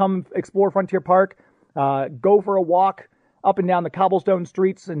out. Come explore Frontier Park. Go for a walk up and down the cobblestone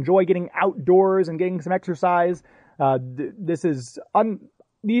streets. Enjoy getting outdoors and getting some exercise. These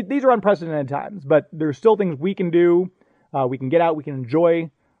are unprecedented times, but there's still things we can do. We can get out. We can enjoy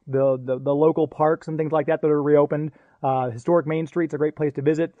the local parks and things like that are reopened. Historic Main Street's a great place to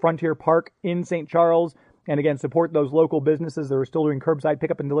visit. Frontier Park in St. Charles. And again, support those local businesses that are still doing curbside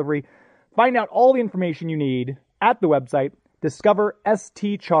pickup and delivery. Find out all the information you need at the website,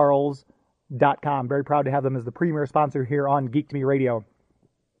 discoverstcharles.com. Very proud to have them as the premier sponsor here on Geek to Me Radio.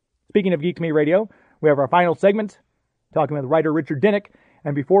 Speaking of Geek to Me Radio, we have our final segment, talking with writer Richard Dinnick.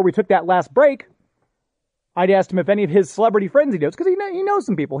 And before we took that last break, I'd asked him if any of his celebrity friends he knows, because he knows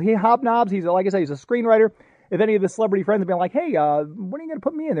some people. He hobnobs. He's, like I said, he's a screenwriter. If any of his celebrity friends have been like, hey, when are you going to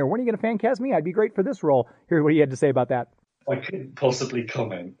put me in there? When are you going to fan cast me? I'd be great for this role. Here's what he had to say about that. I couldn't possibly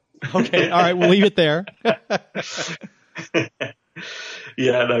comment. Okay, all right, we'll leave it there.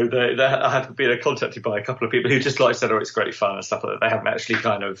 Yeah, no, I have been contacted by a couple of people who just like said, it's great fun and stuff like that. They haven't actually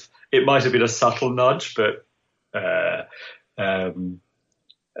it might have been a subtle nudge, but no, I'm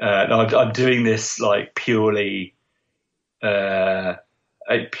doing this like purely for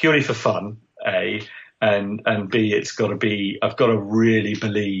fun, A, and B, it's got to be, I've got to really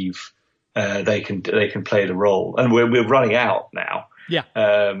believe they can play the role, and we're running out now. Yeah.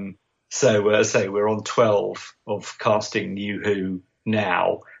 So say we're on 12 of casting New Who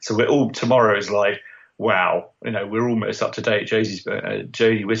now. So tomorrow is like, wow, we're almost up to date.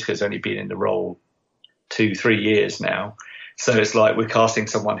 Jodie Whittaker's only been in the role 2-3 years now. So it's like we're casting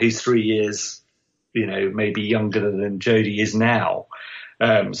someone who's 3 years, maybe younger than Jodie is now.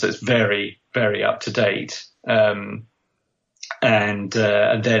 So it's very, very up to date. And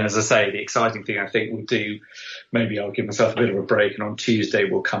then, as I say, the exciting thing I think we'll do, maybe I'll give myself a bit of a break, and on Tuesday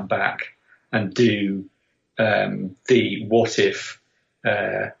we'll come back and do the What If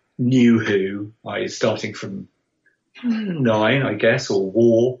New Who, starting from 9, I guess, or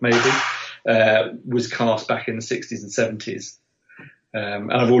War maybe, was cast back in the 60s and 70s.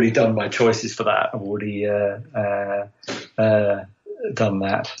 And I've already done my choices for that. I've already done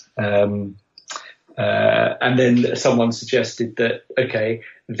that. And then someone suggested that, okay,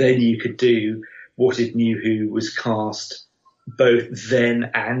 then you could do What If New Who was cast both then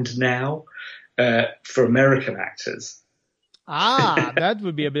and now for American actors. That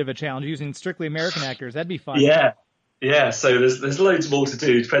would be a bit of a challenge, using strictly American actors. That'd be fun. Yeah. So there's loads more to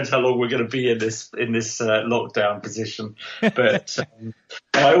do. Depends how long we're going to be in this lockdown position. But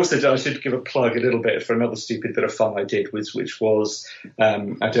I should give a plug a little bit for another stupid bit of fun I did, which was I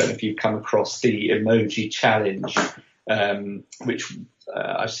don't know if you've come across the emoji challenge, which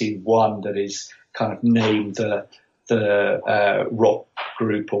I've seen one that is kind of named the rock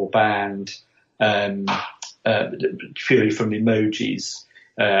group or band purely from emojis.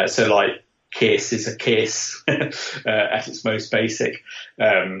 So like Kiss is a kiss at its most basic,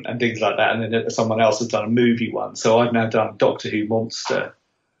 and things like that. And then someone else has done a movie one. So I've now done Doctor Who monster.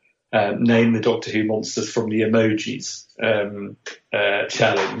 Name the Doctor Who monsters from the emojis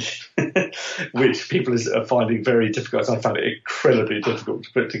challenge, which people are finding very difficult. I found it incredibly difficult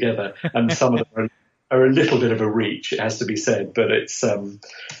to put together, and some of them are a little bit of a reach, it has to be said. But it's people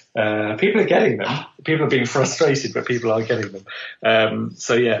are getting them. People are being frustrated, but people are getting them.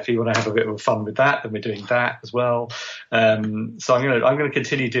 So yeah, if you want to have a bit of fun with that, then we're doing that as well. So I'm going to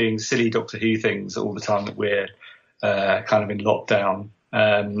continue doing silly Doctor Who things all the time that we're kind of in lockdown.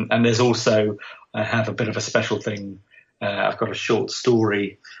 And there's also, I have a bit of a special thing. I've got a short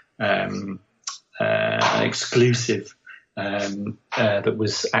story, an exclusive, that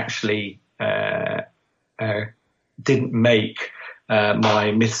was actually didn't make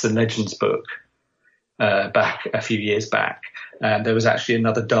my Myths and Legends book back a few years back. There was actually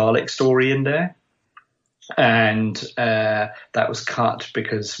another Dalek story in there. And that was cut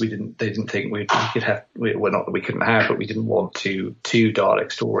because they didn't think we could have, well, not that we couldn't have, but we didn't want two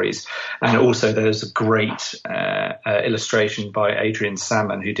Dalek stories. And also there's a great illustration by Adrian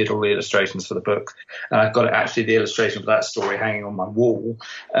Salmon, who did all the illustrations for the book. And I've got the illustration for that story hanging on my wall.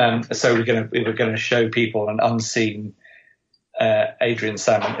 So we were going to show people an unseen Adrian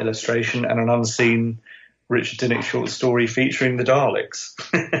Salmon illustration and an unseen Richard Dinnick short story featuring the Daleks.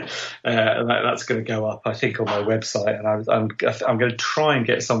 And that's going to go up, I think, on my website. And I'm going to try and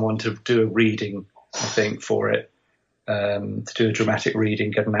get someone to do a reading, I think, for it, to do a dramatic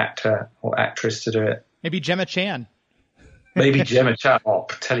reading, get an actor or actress to do it. Maybe Gemma Chan. Maybe Gemma Chan. Oh,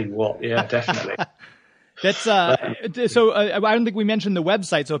 tell you what, yeah, definitely. That's so. I don't think we mentioned the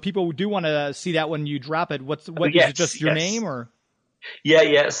website. So if people do want to see that when you drop it, is it just your name or?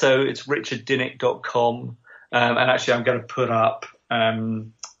 Yeah. So it's richarddinnick.com. And actually, I'm going to put up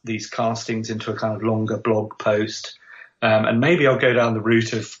these castings into a kind of longer blog post, and maybe I'll go down the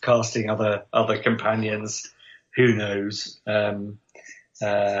route of casting other companions. Who knows? Put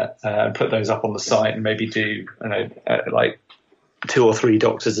those up on the site and maybe do like 2 or 3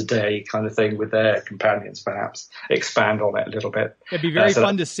 doctors a day kind of thing with their companions, perhaps expand on it a little bit. It'd be very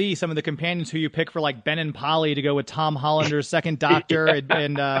fun to see some of the companions who you pick for, like Ben and Polly to go with Tom Hollander's second Doctor,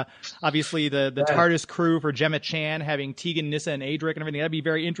 and obviously the TARDIS crew for Gemma Chan having Tegan, Nyssa, and Adric and everything. That'd be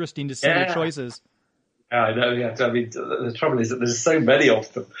very interesting to see the choices. I know, yeah. I mean, the trouble is that there's so many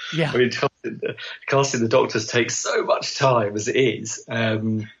of them. Yeah. I mean, casting the Doctors takes so much time as it is.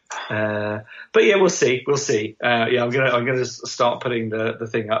 But yeah, we'll see. I'm gonna start putting the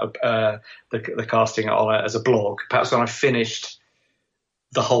thing up, the casting on it as a blog. Perhaps when I've finished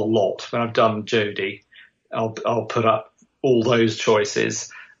the whole lot, when I've done Jodie, I'll put up all those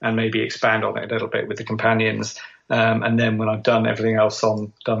choices and maybe expand on it a little bit with the companions. And then when I've done everything else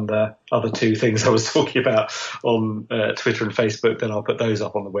done the other 2 things I was talking about on Twitter and Facebook, then I'll put those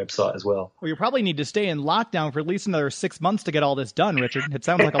up on the website as well. Well, you probably need to stay in lockdown for at least another 6 months to get all this done, Richard. It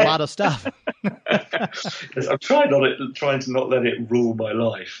sounds like a lot of stuff. I'm trying to not let it rule my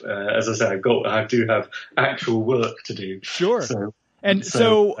life. As I say, I do have actual work to do. Sure.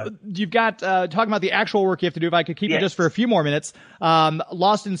 So you've got, talking about the actual work you have to do, if I could keep you just for a few more minutes,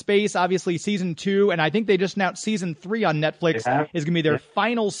 Lost in Space, obviously season 2, and I think they just announced season 3 on Netflix is going to be their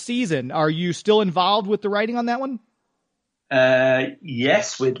final season. Are you still involved with the writing on that one?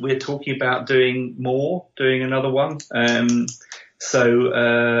 Yes, we're talking about doing another one.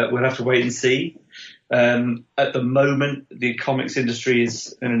 So we'll have to wait and see. At the moment, the comics industry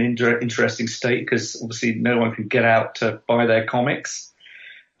is in an interesting state because obviously no one can get out to buy their comics.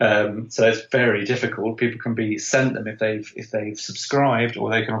 So it's very difficult. People can be sent them if they've subscribed, or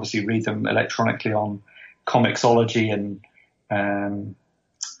they can obviously read them electronically on Comixology and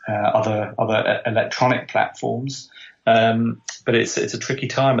other electronic platforms. But it's a tricky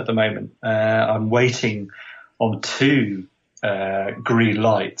time at the moment. I'm waiting on 2 green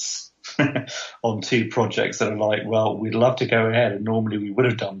lights on 2 projects that are like, well, we'd love to go ahead, and normally we would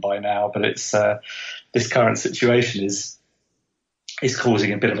have done by now, but it's this current situation is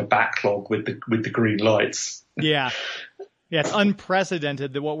causing a bit of a backlog with the green lights. Yeah, it's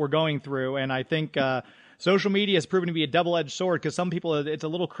unprecedented what we're going through, and I think social media has proven to be a double-edged sword because some people it's a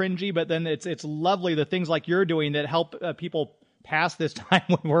little cringy, but then it's lovely the things like you're doing that help people pass this time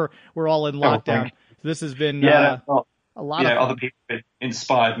when we're all in lockdown. So this has been a lot of other people have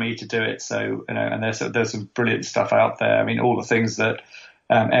inspired me to do it. So, and there's some brilliant stuff out there. I mean, all the things that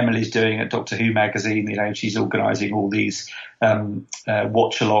Emily's doing at Doctor Who magazine, she's organising all these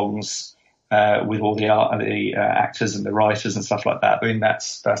watch-alongs with all the actors and the writers and stuff like that. I mean,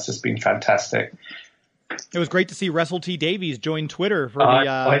 that's just been fantastic. It was great to see Russell T Davies join Twitter for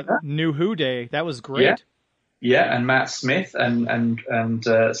the New Who Day. That was great. Yeah, and Matt Smith and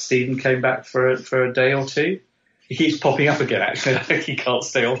Stephen came back for a day or 2. He keeps popping up again, actually. I think he can't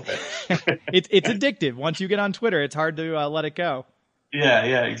stay off it. It's addictive. Once you get on Twitter, it's hard to let it go.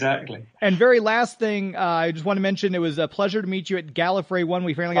 Yeah, exactly. And very last thing, I just want to mention, it was a pleasure to meet you at Gallifrey 1.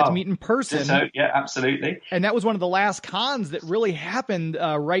 We finally got to meet in person. So, yeah, absolutely. And that was one of the last cons that really happened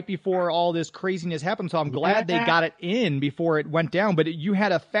right before all this craziness happened. So I'm glad they got it in before it went down. But you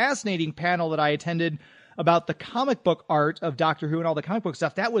had a fascinating panel that I attended about the comic book art of Doctor Who and all the comic book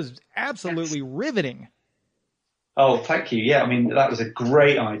stuff. That was absolutely riveting. Oh, thank you. Yeah, I mean, that was a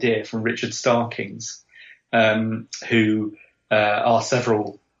great idea from Richard Starkings, who are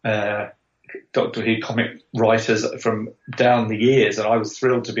several Doctor Who comic writers from down the years. And I was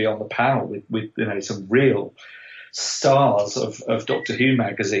thrilled to be on the panel with some real stars of Doctor Who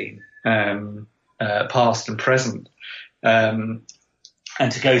magazine, past and present. And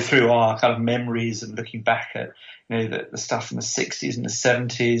to go through our kind of memories and looking back at, the stuff in the 60s and the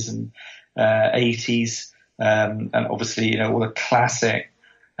 70s and 80s. And obviously, all the classic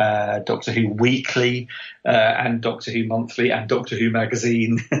Doctor Who Weekly and Doctor Who Monthly and Doctor Who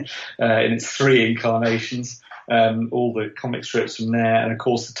Magazine in its 3 incarnations, all the comic strips from there, and of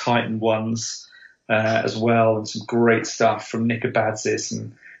course the Titan ones as well, and some great stuff from Nick Abadzis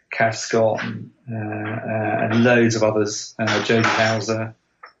and Cav Scott and loads of others. Jodie Hauser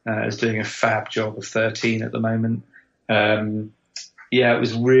is doing a fab job of 13 at the moment. Yeah, it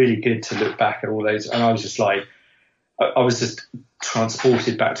was really good to look back at all those. And I was just like, I was just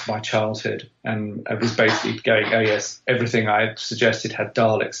transported back to my childhood, and I was basically going, oh yes, everything I suggested had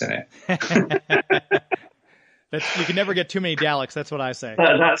Daleks in it. You can never get too many Daleks, that's what I say.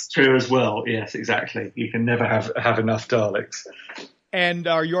 That's true as well, yes, exactly. You can never have enough Daleks. And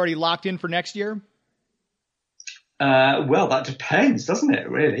are you already locked in for next year? Well, that depends, doesn't it,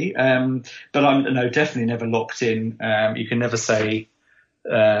 really? But I'm definitely never locked in. You can never say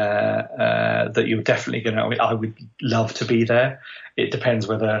that you're definitely going to. I would love to be there. It depends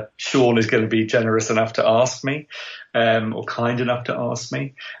whether Sean is going to be generous enough to ask me, or kind enough to ask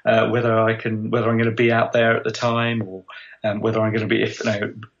me, whether I'm going to be out there at the time, or whether I'm going to be.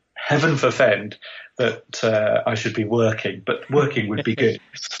 Heaven forfend that I should be working, but working would be good.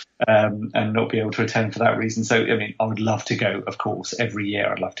 And not be able to attend for that reason. So, I would love to go, of course. Every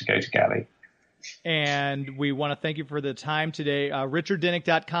year I'd love to go to Galley. And we want to thank you for the time today.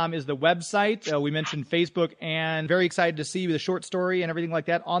 RichardDinnick.com is the website. We mentioned Facebook, and very excited to see the short story and everything like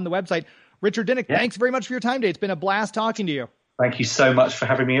that on the website. Richard Dinnick, Thanks very much for your time today. It's been a blast talking to you. Thank you so much for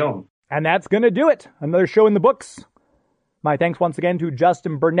having me on. And that's going to do it. Another show in the books. My thanks once again to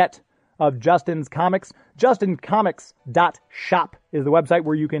Justin Burnette of Justin's Comics. JustinComics.shop is the website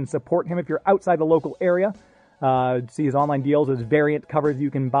where you can support him if you're outside the local area. See his online deals, his variant covers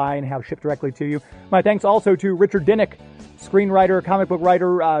you can buy and have shipped directly to you. My thanks also to Richard Dinnick, screenwriter, comic book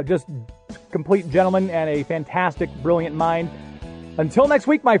writer, just complete gentleman and a fantastic, brilliant mind. Until next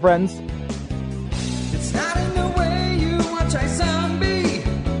week, my friends. It's not in the way you watch a zombie.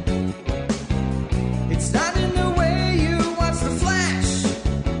 It's not in the way you watch The Flash.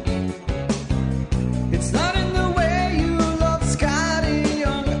 It's not in the way you love Scotty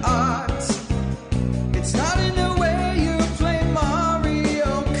Young art. It's not in the way you play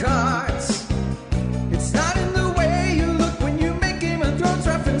Mario Kart. It's not in the way you look when you make Game of Thrones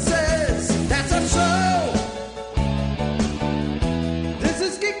references. That's a show. This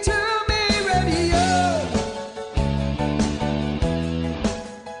is Geek to Me Radio.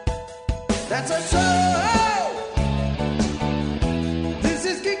 That's a show. This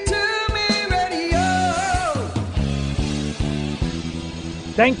is Geek to Me Radio.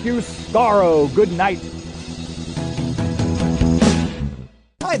 Thank you, Scarro. Good night.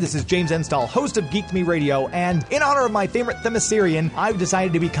 Hi, this is James Enstall, host of Geek to Me Radio, and in honor of my favorite Themyscirian, I've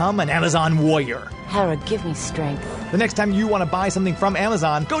decided to become an Amazon warrior. Hera, give me strength. The next time you want to buy something from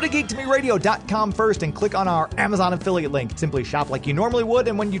Amazon, go to geektomeradio.com first and click on our Amazon affiliate link. Simply shop like you normally would,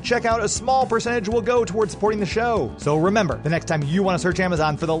 and when you check out, a small percentage will go towards supporting the show. So remember, the next time you want to search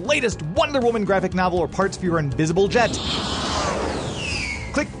Amazon for the latest Wonder Woman graphic novel or parts for your invisible jet,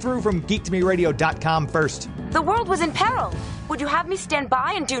 click through from geektomeradio.com first. The world was in peril. Would you have me stand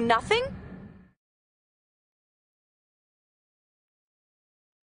by and do nothing?